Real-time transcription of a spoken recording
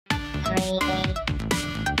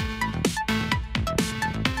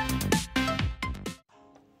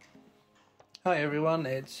Hi everyone,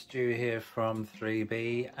 it's Stu here from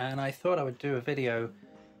 3B, and I thought I would do a video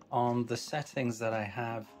on the settings that I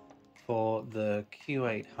have for the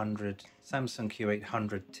Q800, Samsung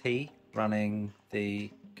Q800T, running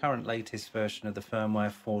the current latest version of the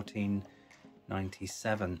firmware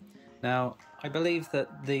 1497. Now, I believe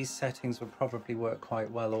that these settings will probably work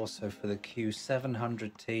quite well also for the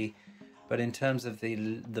Q700T, but in terms of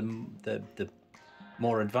the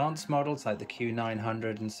more advanced models like the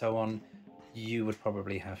Q900 and so on, you would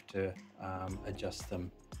probably have to adjust them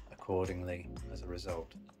accordingly as a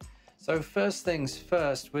result. So first things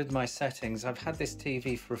first, with my settings, I've had this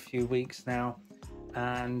TV for a few weeks now,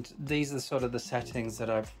 and these are sort of the settings that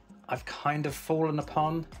I've kind of fallen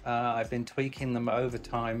upon. I've been tweaking them over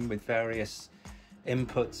time with various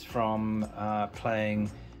inputs from playing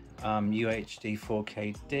UHD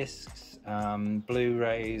 4K discs,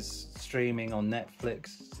 Blu-rays, streaming on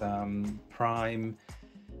Netflix, Prime,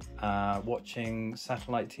 watching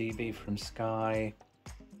satellite TV from Sky,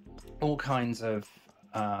 all kinds of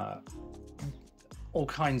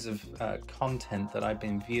content that I've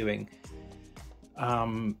been viewing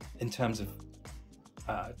in terms of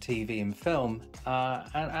TV and film,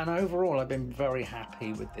 and overall I've been very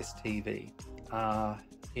happy with this TV.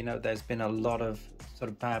 You know, there's been a lot of sort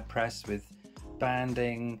of bad press with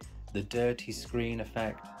banding, the dirty screen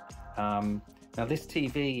effect. Now this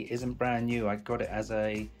TV isn't brand new. I got it as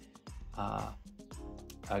a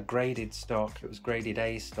graded stock. It was graded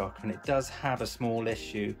A stock, and it does have a small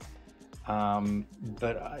issue,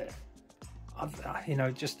 but you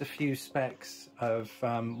know, just a few specks of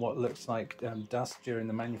what looks like dust during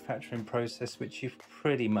the manufacturing process, which you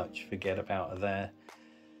pretty much forget about are there.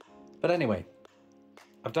 But anyway,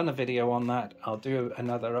 I've done a video on that. I'll do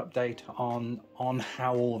another update on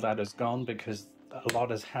how all that has gone, because a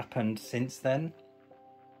lot has happened since then,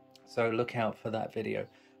 so look out for that video.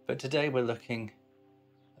 But today we're looking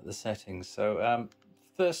at the settings. So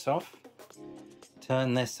first off,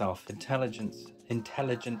 turn this off.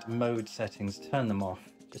 Intelligent mode settings, turn them off,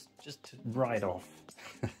 just right off.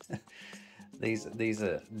 these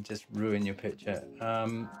are just ruin your picture.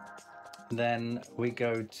 Then we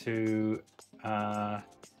go to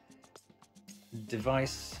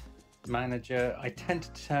device manager. I tend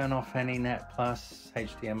to turn off any Net Plus,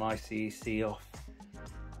 HDMI CEC off.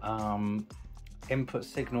 Input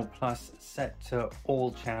signal plus set to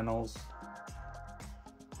all channels,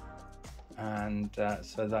 and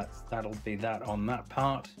so that'll be that on that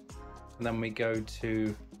part. And then we go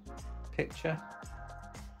to picture,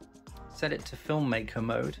 set it to filmmaker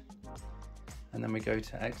mode, and then we go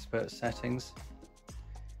to expert settings,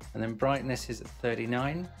 and then brightness is at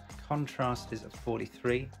 39, contrast is at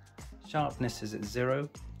 43, sharpness is at 0,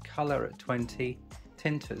 color at 20,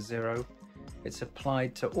 tint at 0. It's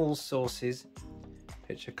applied to all sources.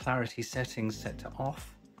 Picture clarity settings set to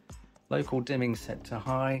off, local dimming set to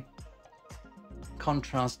high,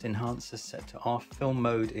 contrast enhancer set to off, film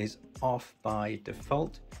mode is off by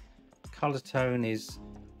default, color tone is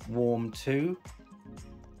warm 2,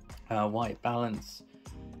 white balance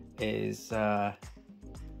is 2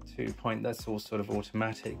 point, that's all sort of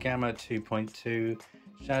automatic, gamma 2.2,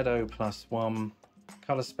 shadow +1,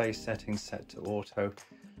 color space settings set to auto,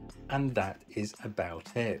 and that is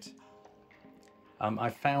about it.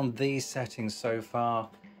 I found these settings so far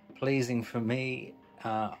pleasing for me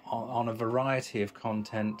on a variety of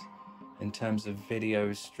content in terms of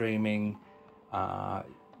video streaming,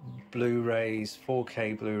 Blu-rays,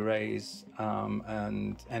 4K Blu-rays,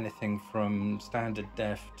 and anything from standard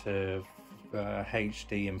def to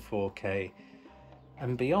HD and 4K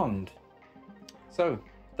and beyond. So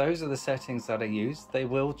those are the settings that I use. They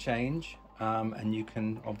will change, and you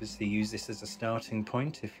can obviously use this as a starting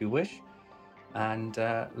point if you wish. And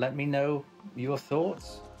let me know your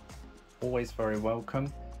thoughts, always very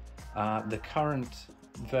welcome. The current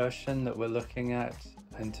version that we're looking at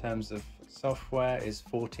in terms of software is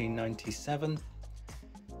 1497,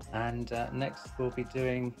 and next we'll be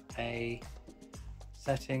doing a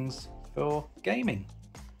settings for gaming,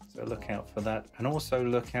 so look out for that, and also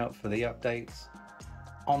look out for the updates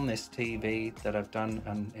on this TV that I've done,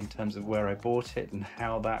 and in terms of where I bought it and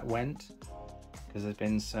how that went, because there's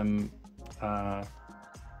been some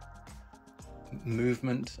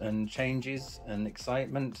movement and changes and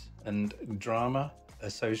excitement and drama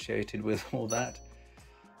associated with all that.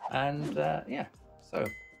 And yeah, so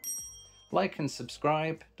like and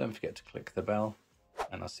subscribe, don't forget to click the bell,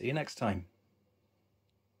 and I'll see you next time.